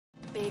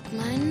Big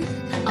man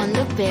on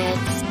the bed.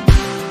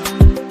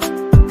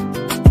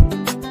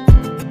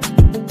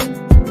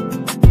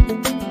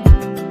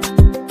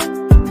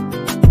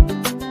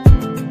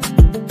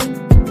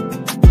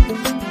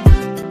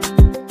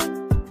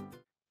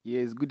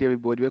 Yes, good day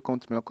everybody. Welcome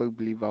to Melancholic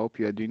Believer. I hope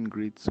you are doing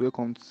great. So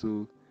welcome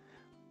to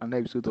another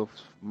episode of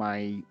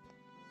my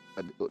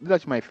this is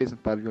actually my first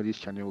interview on this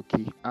channel,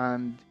 okay?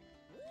 And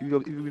if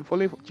you've been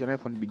following the channel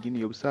from the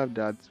beginning, you observe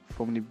that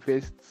from the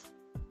first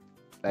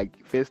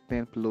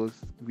 10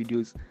 plus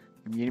videos,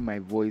 I'm hearing my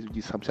voice, which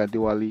is Samsa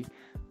Dewali,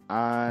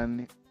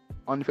 and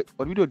on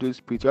video of those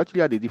spirit, you actually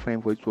had a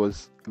different voice. It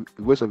was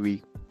the voice of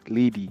a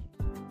lady.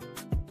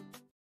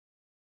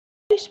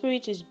 The Holy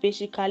Spirit is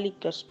basically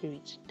God's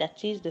Spirit,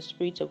 that is the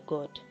Spirit of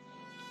God.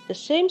 The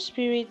same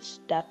Spirit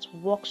that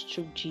walks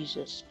through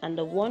Jesus and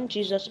the one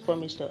Jesus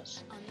promised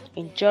us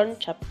in John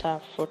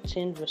chapter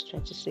 14 verse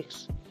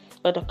 26.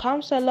 But the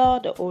Counselor,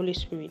 the Holy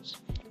Spirit,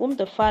 whom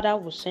the Father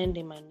will send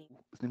in my name.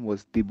 His name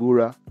was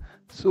Deborah.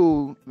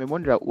 So I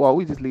wonder, wow,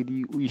 who is this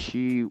lady? Who is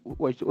she?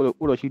 What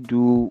does she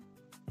do?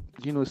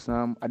 Do you know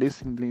Sam? Are they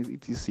siblings?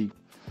 Etc.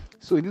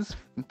 So in this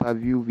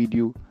interview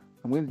video,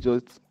 I'm going to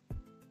just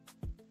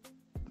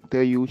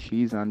tell you who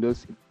she is and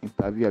just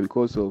interview her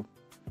because of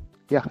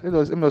let me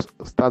just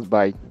start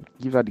by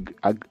give her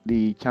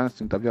the chance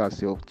to interview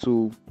herself,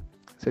 to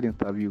set the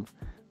interview,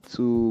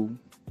 to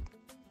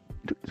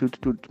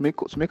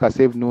make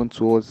herself known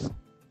to us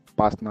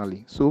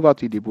personally. So over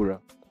to you, Deborah.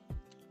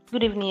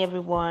 Good evening,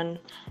 everyone.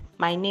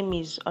 My name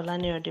is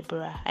Olaniran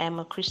Deborah. I am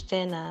a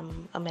Christian.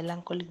 I'm a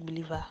melancholic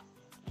believer.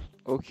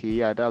 Okay,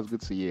 yeah, that's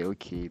good to hear.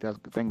 Okay, that's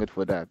good. Thank God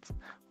for that.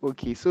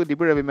 Okay, so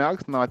Deborah, we may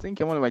ask now. I think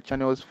you're one of my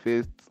channel's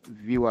first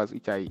viewers,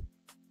 which I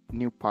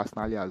knew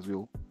personally as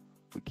well.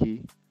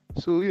 Okay,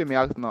 so you may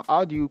ask now,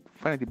 how do you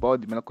find out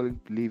about the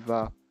melancholic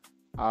believer,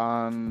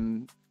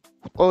 and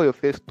all your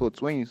first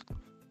thoughts when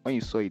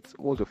you saw it?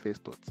 What was your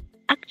first thoughts?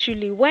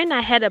 Actually, when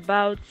I heard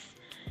about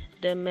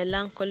the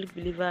Melancholic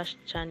Believers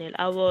channel,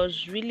 I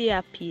was really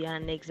happy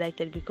and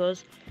excited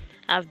because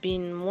I've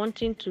been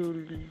wanting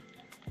to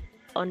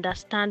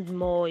understand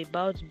more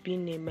about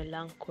being a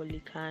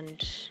melancholic,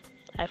 and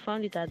I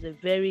found it as a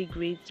very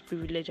great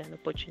privilege and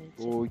opportunity.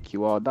 Okay,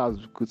 wow,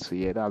 that's good to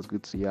hear. That's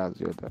good to hear as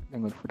well.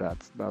 Thank God for that.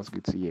 That's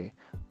good to hear.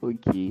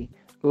 Okay,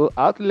 so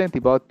I actually learned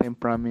about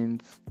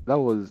temperaments. That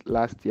was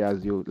last year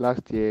as well.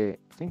 Last year,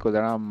 I think it was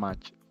around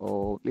March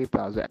or later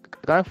as well.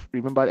 I can't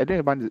remember. I don't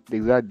remember the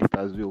exact date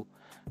as well.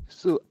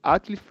 So I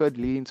actually felt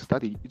leading to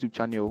start a YouTube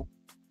channel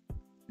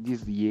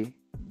this year,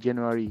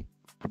 January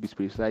to be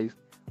precise,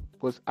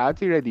 because I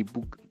actually read the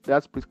book,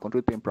 that Spirit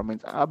Control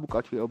Temperament. And that book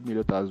actually helped me a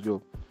lot as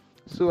well.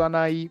 So, and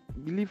I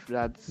believe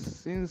that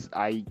since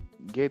I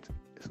got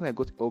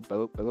help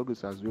by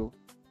others as well,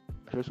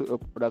 I should also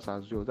help others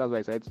as well. That's why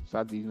I decided to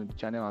start the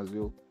channel as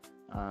well,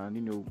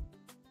 and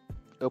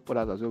help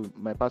others as well with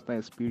my personal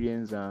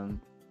experience. And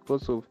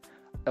also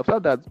I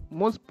felt that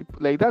most people,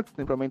 like, that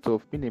temperament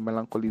of being a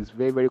melancholy is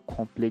very, very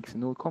complex.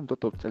 It comes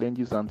with a lot of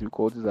challenges and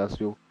difficulties as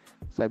well.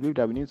 So I believe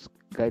that we need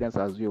guidance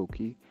as well.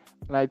 Okay,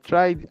 and I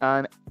tried,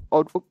 and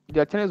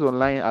there are channels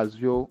online as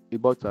well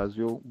about it as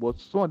well, but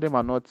some of them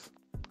are not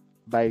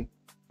by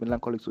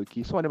melancholics.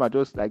 Okay, some of them are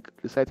just like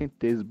reciting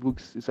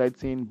textbooks,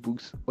 reciting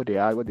books, what they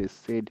are, what they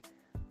said.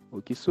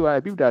 Okay, so I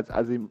believe that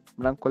as a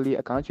melancholy,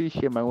 I can actually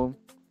share my own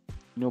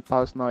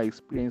personal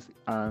experience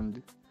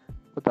and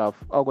how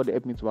God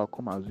helped me to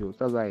overcome as well. So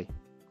that's why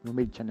we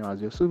made the channel as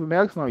well. So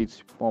my next now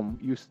is from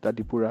you, Sister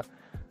Deborah.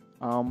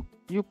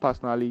 You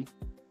personally,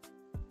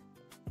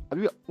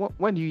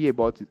 when do you hear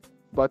about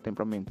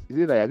temperament? Is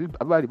it like have you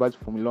heard about it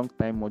from a long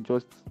time, or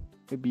just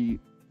maybe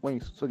when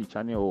you saw the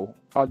channel, or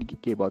how did you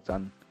care about it,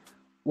 and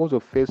what was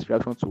your first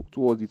reaction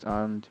towards it,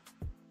 and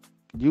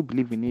do you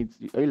believe in it?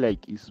 Are you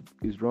like is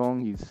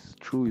wrong, is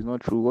true, is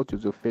not true? What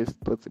was your first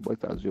thoughts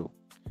about it as well?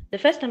 The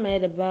first time I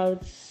heard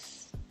about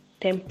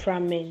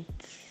temperament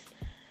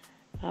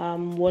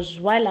was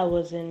while I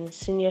was in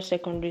senior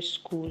secondary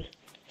school.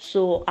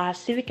 So our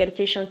civic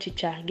education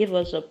teacher gave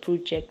us a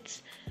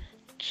project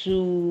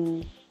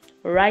to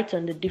write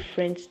on the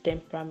different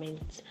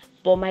temperaments,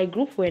 but my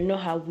group were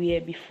not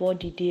aware before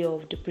the day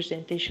of the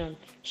presentation,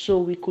 so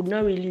we could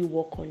not really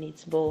work on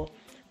it, but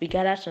we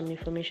gathered some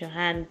information.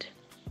 And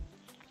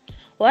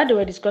while they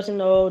were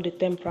discussing all the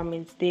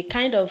temperaments, they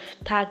kind of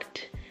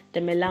tagged the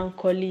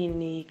melancholy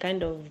in a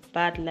kind of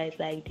bad light,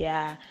 like they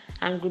are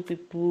angry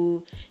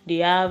people, they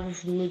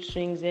have mood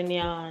swings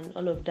anyhow and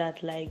all of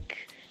that.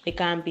 Like they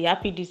can be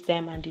happy this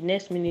time and the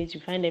next minute you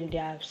find them they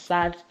are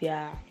sad,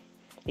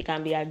 they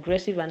can be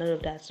aggressive and all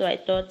of that. So I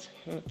thought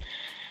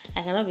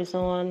I cannot be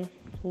someone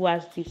who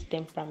has this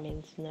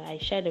temperament. I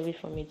shied away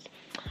from it.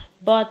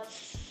 But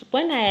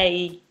when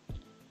I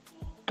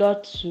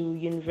got to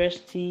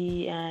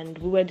university and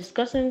we were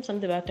discussing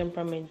something about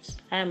temperaments,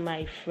 I and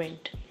my friend,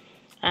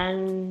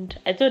 and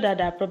I told her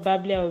that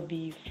probably I would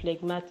be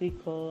phlegmatic,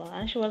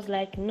 and she was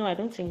like, no, I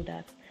don't think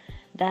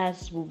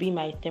that will be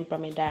my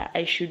temperament, that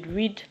I should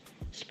read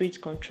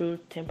Spirit Control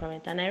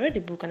Temperament. And I read the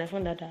book and I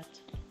found out that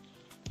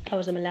I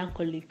was a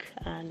melancholic,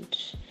 and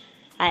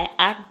I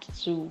had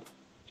to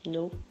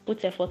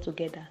put effort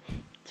together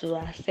to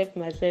accept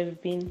myself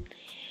being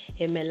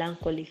a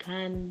melancholic.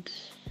 And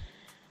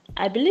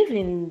I believe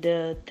in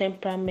the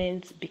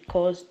temperament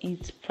because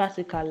it's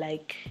practical.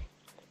 Like,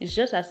 it's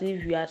just as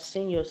if you are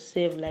seeing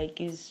yourself. Like,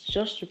 it's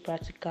just too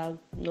practical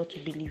not to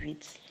believe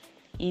it.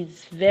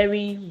 It's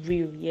very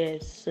real,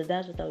 yes. So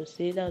that's what I would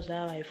say. That's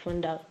how I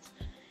found out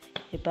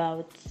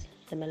about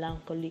the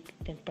melancholic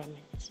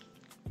temperament.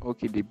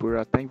 Okay,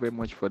 Deborah, thank you very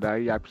much for that. I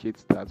really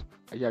appreciate that.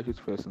 I really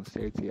appreciate for your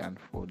sincerity and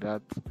for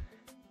that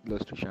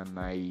illustration.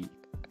 I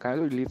can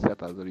really relate to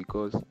that as well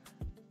because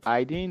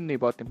I didn't know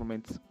about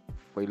temperaments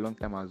for a long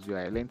time as well.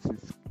 I learned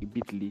it a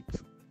bit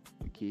late.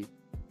 Okay.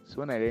 So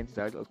when I learned it,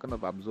 I was kind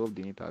of absorbed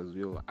in it as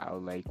well. I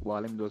was like, wow,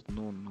 let me just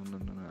no,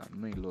 I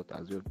know a lot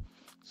as well.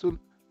 So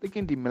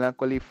taking the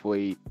melancholy for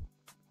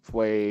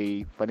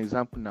an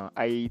example now,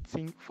 I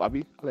think for a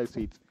bit, let's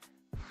say it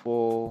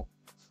for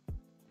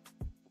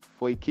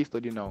a case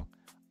study now.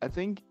 I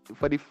think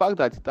for the fact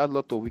that it has a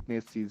lot of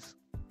weaknesses,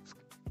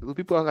 so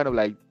people are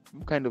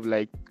kind of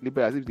like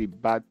label as if it's a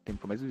bad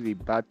temperament, as if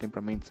it's a bad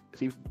temperament,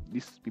 as if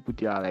these people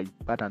they are like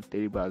bad and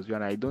terrible as well.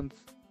 And I don't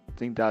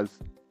think that's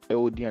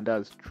healthy and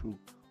that's true.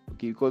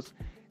 Okay, because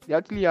they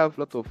actually have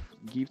a lot of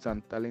gifts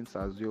and talents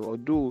as well.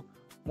 Although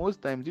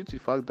most times due to the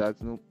fact that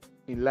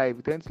in life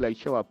we tend to like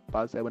show our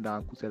bad side more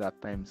than good side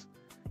at times.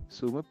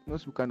 So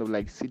most people kind of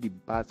like see the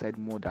bad side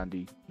more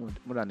than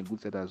more than the good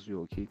side as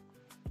well. Okay.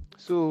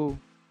 So,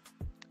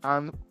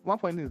 and one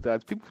point is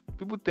that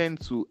people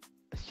tend to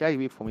shy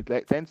away from it,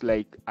 like tend to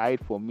like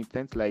hide from it,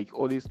 tend to like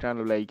always trying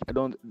to like I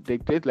don't they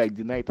tend to like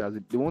deny it as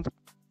they won't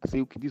say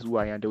okay this is who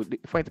I am. They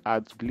find it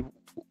hard to believe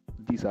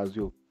this as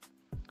well.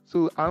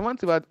 So and one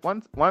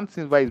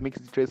thing why it makes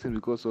it interesting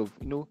because of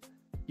the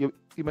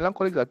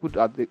melancholics are good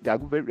at they are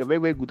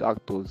very good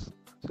actors.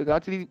 So they can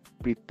actually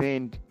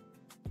pretend to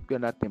be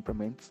on that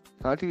temperament.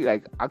 They can actually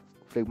like act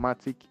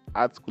phlegmatic,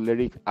 act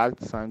choleric,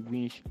 act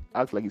sanguine,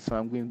 act like a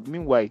sanguine.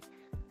 Meanwhile,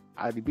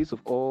 at the base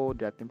of all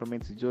their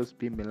temperaments is just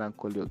being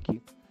melancholy,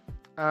 okay?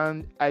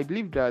 And I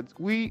believe that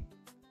we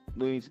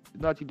know it's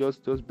not actually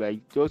just by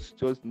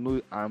just know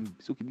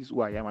it's okay, this is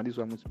who I am and this is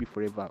who I'm going to be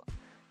forever.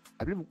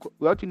 I believe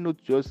we actually know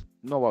to just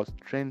know our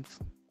strengths,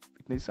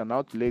 weaknesses, and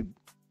how to let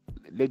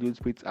the Holy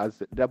Spirit,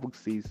 as that book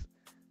says,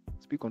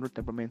 speak on those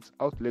temperaments,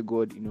 how to let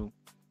God,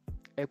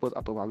 help us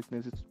out of our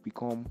weaknesses to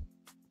become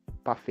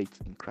perfect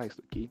in Christ,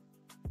 okay?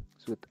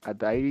 So I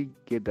really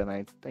get that, and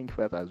I thank you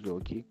for that as well,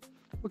 okay?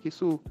 Okay,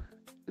 so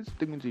let's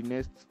take me to the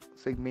next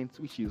segment,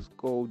 which is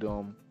called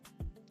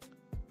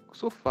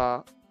so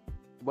far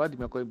about the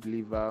melancholy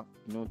believer.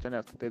 Channel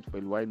has started for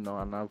a while now,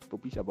 and I've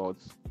published about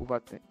over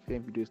 10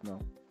 videos now.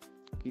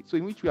 Okay, so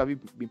in which we have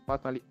been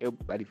personally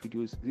helped by the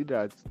videos? Is it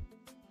that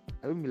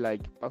I don't mean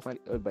like personally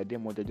helped by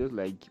them, or they're just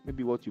like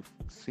maybe what you've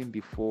seen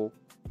before,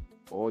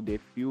 or they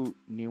feel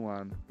new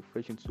and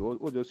refreshing to you?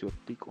 What's just your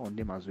take on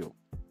them as well?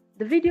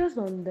 The videos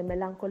on the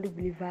melancholy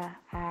believer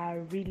are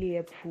really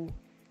helpful,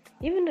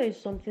 even though it's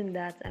something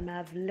that I might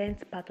have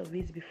learned part of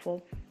it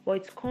before, but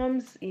it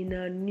comes in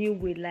a new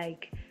way.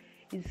 Like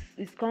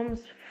it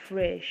comes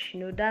fresh.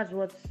 That's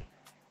what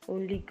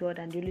only God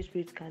and the Holy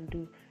Spirit can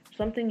do.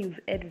 Something you've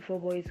heard before,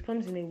 but it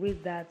comes in a way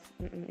that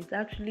it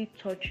actually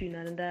touch you in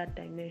another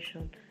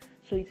dimension.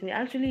 So it may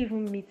actually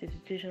even meet a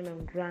situation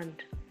on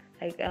ground.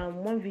 Like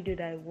one video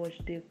that I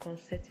watched, the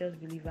Conscientious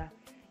believer,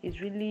 it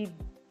really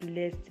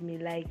blessed me.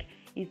 Like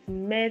it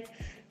met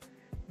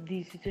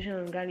the situation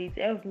on ground. It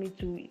helped me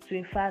to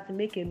in fact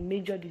make a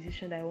major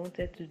decision that I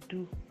wanted to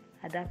do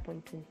at that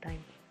point in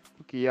time.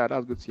 Okay, yeah,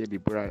 that's good to hear,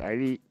 Deborah. I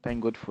really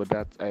thank God for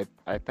that.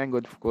 I thank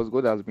God because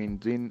God has been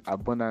doing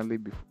abundantly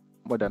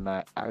more than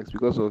I asked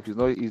because of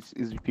it's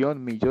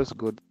beyond me, just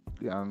God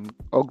and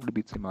all glory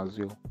be to Him as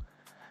well.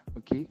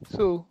 Okay,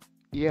 so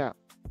yeah,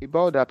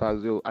 about that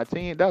as well. I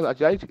think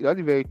that's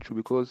actually very true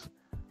because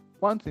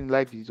one thing in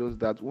life is just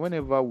that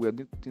whenever we are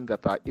doing things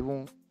that are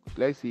even,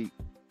 let's say,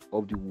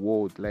 of the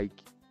world,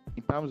 like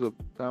in terms of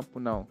example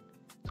now,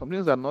 some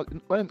things are not.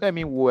 When I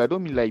mean world, I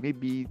don't mean like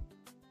maybe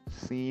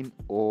sin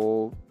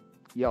or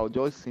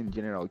just sin in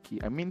general. Okay,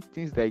 I mean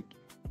things like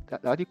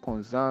that actually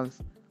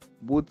concerns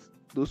both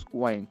those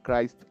who are in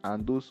Christ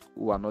and those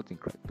who are not in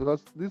Christ.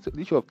 Because this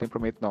issue of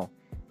temperament now,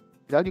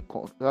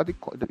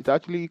 it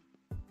actually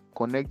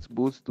connects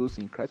both those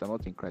in Christ and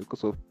not in Christ.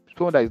 Because of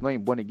someone that is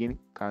not born again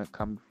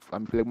can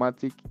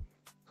phlegmatic,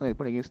 someone is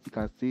born again still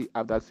can still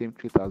have that same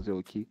trait as well.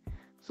 Okay,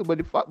 so but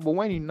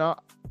when you now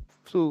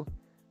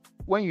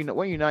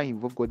now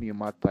involve God in your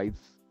matter,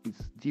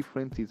 it's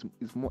different.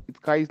 It's more,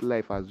 it carries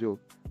life as well.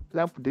 For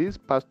example, there is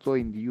pastor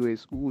in the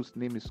US whose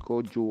name is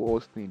called Joe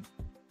Austin.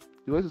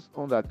 He was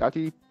one that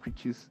actually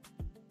preaches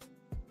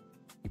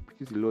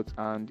a lot,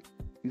 and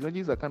his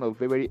messages are kind of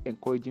very, very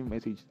encouraging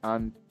message,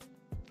 and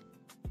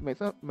it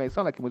might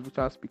sound like a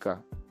motivational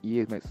speaker.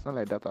 Yes, it might sound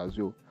like that as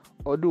well.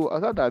 Although I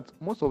thought that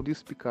most of these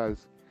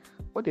speakers,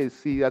 what they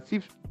say is as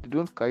if they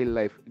don't carry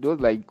life. They don't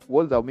like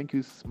words that will make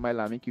you smile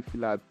and make you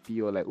feel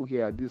happy, or like, okay,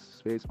 yeah, this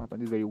is very smart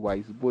and this is very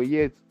wise. But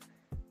yet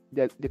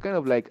they're kind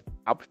of like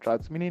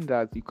abstract, meaning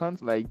that you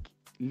can't like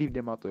leave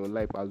them out of your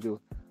life as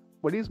well.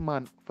 for this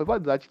man, for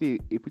that is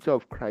actually a picture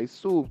of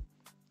Christ. So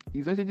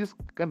he's actually just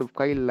kind of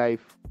carry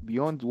life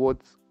beyond what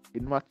a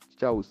normal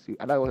teacher would say.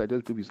 And that's what I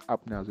just believe is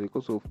happening as well.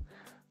 Because of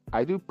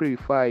I do pray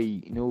before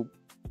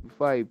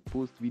before I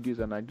post videos,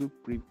 and I do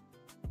pray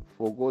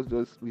for God's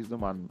just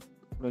wisdom and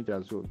knowledge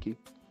as well. Okay.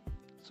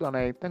 So, and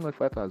I thank God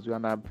for that as well,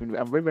 and I'm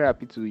very very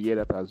happy to hear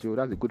that as well.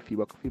 That's a good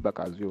feedback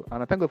as well,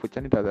 and I thank God for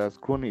channel that has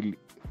grown. It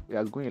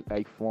has grown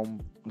like from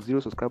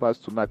 0 subscribers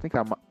to now. I think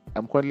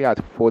I'm currently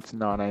at 40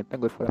 now, and I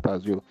thank God for that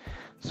as well.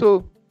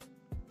 So,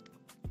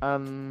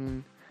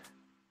 and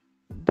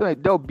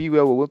that'll be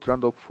where we're going to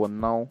round up for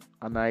now,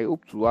 and I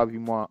hope to have you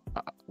more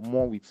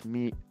with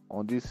me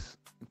on this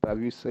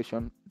interview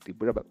session,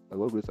 Deborah,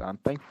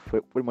 and thank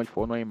you very much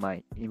for honoring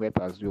my invite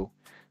as well.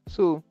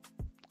 So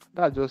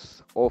that's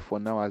just all for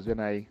now as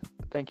well. I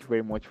thank you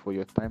very much for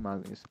your time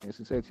and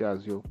sincerity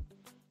as well.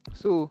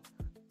 So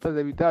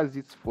that's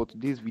it for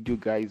today's video,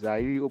 guys. I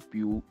really hope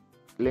you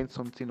learned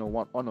something or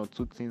one or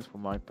two things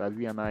from my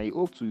interview, and I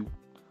hope to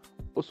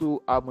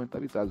also have more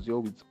interviews as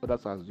well with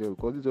others as well,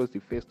 because this was the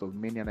first of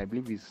many, and I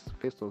believe it's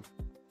first of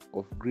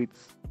great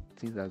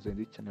things as well in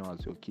this channel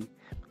as well. Okay,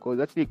 because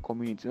it's actually a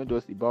community, not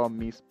just about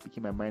me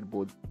speaking my mind,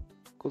 but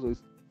because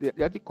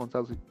it actually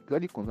concerns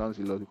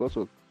a lot, because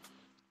of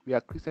we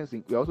are Christians.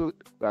 We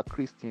are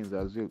Christians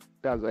as well.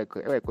 That's why I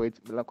call it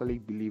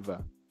melancholic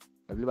believer.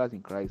 Believers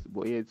in Christ.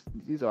 But yet,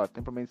 these are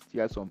temperaments.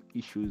 Still have some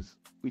issues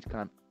which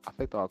can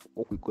affect our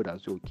walk with God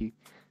as well. Okay.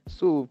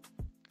 So,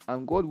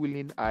 and God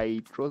willing,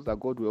 I trust that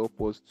God will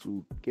help us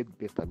to get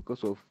better.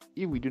 Because of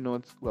if we do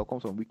not welcome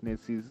some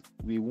weaknesses,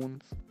 we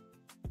won't,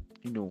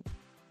 be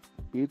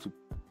able to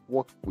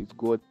work with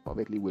God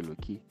perfectly well.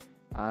 Okay.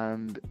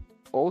 And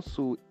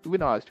also,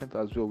 even our strength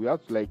as well, we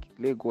have to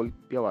let God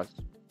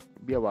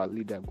be our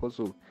leader, because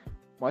so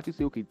once you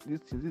say okay,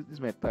 this is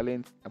my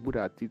talent, I'm good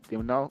at it, they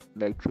will now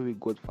throw a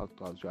God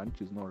factor as well, which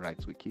is not right.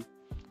 Okay,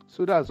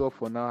 so that's all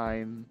for now,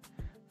 and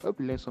I hope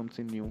you learned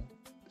something new.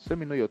 So let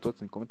me know your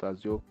thoughts in comment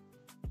as well.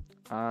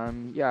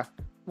 And yeah,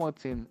 one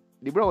thing,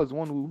 Deborah was the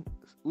one who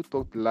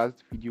talked the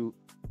last video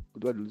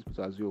about the list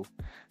as well.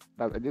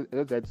 That I just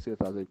had to say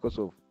it as well, because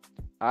of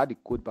I had the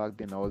code back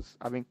then. I was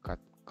having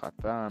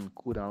catarrh and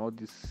cold and all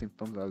these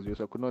symptoms as well,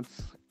 so I could not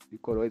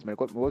record. Always my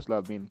voice would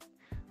have been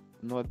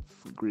not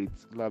great,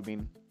 it would have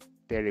been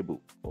terrible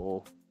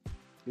or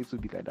a little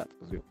bit like that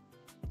as well.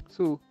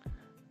 So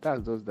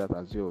that's just that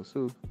as well.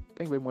 So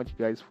thank you very much,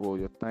 guys, for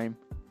your time,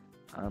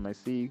 and I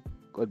say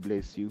God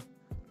bless you,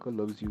 God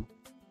loves you,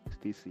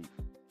 stay safe.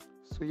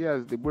 So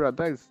yes, Deborah,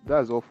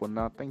 that's all for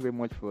now. Thank you very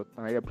much for your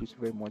time. I appreciate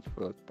very much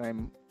for your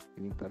time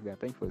in the interview, and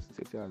thank you for your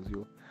sincerity as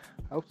well.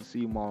 I hope to see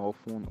you more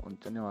often on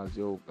the channel as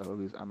well,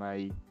 always. And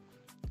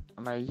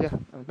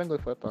thank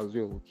God for that as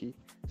well. Okay,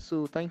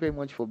 so thank you very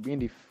much for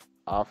being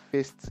our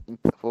first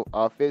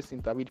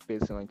interviewed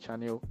person on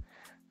channel.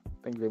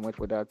 Thank you very much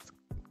for that.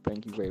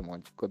 Thank you very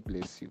much. God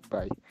bless you.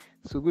 Bye.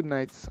 So good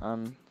night,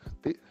 and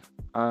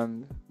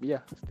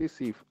stay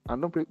safe,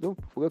 and don't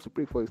forget to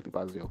pray for your sleep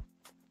as well.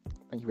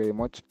 Thank you very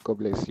much. God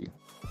bless you.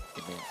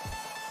 Amen.